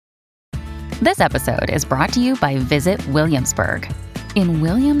This episode is brought to you by Visit Williamsburg. In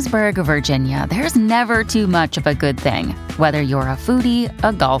Williamsburg, Virginia, there's never too much of a good thing. Whether you're a foodie,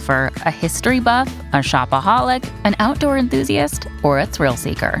 a golfer, a history buff, a shopaholic, an outdoor enthusiast, or a thrill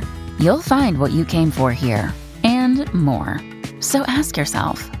seeker, you'll find what you came for here and more. So ask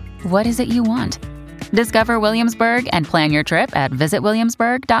yourself, what is it you want? Discover Williamsburg and plan your trip at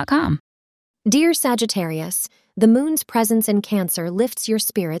visitwilliamsburg.com. Dear Sagittarius, the moon's presence in Cancer lifts your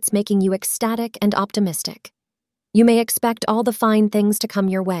spirits, making you ecstatic and optimistic. You may expect all the fine things to come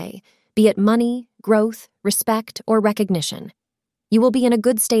your way, be it money, growth, respect, or recognition. You will be in a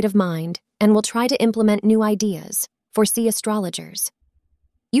good state of mind and will try to implement new ideas, foresee astrologers.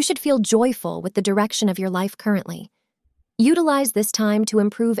 You should feel joyful with the direction of your life currently. Utilize this time to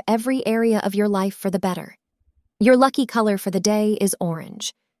improve every area of your life for the better. Your lucky color for the day is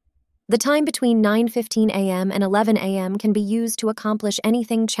orange. The time between 9:15 a.m. and 11 a.m. can be used to accomplish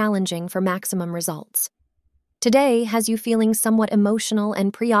anything challenging for maximum results. Today has you feeling somewhat emotional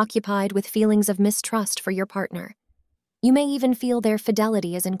and preoccupied with feelings of mistrust for your partner. You may even feel their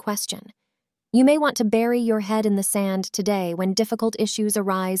fidelity is in question. You may want to bury your head in the sand today when difficult issues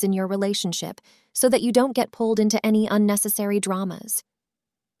arise in your relationship so that you don't get pulled into any unnecessary dramas.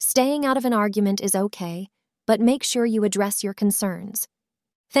 Staying out of an argument is okay, but make sure you address your concerns.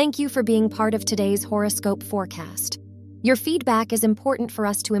 Thank you for being part of today's horoscope forecast. Your feedback is important for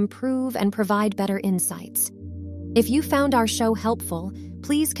us to improve and provide better insights. If you found our show helpful,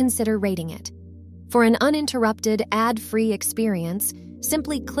 please consider rating it. For an uninterrupted, ad-free experience,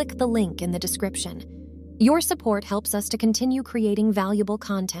 simply click the link in the description. Your support helps us to continue creating valuable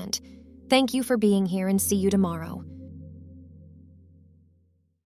content. Thank you for being here and see you tomorrow.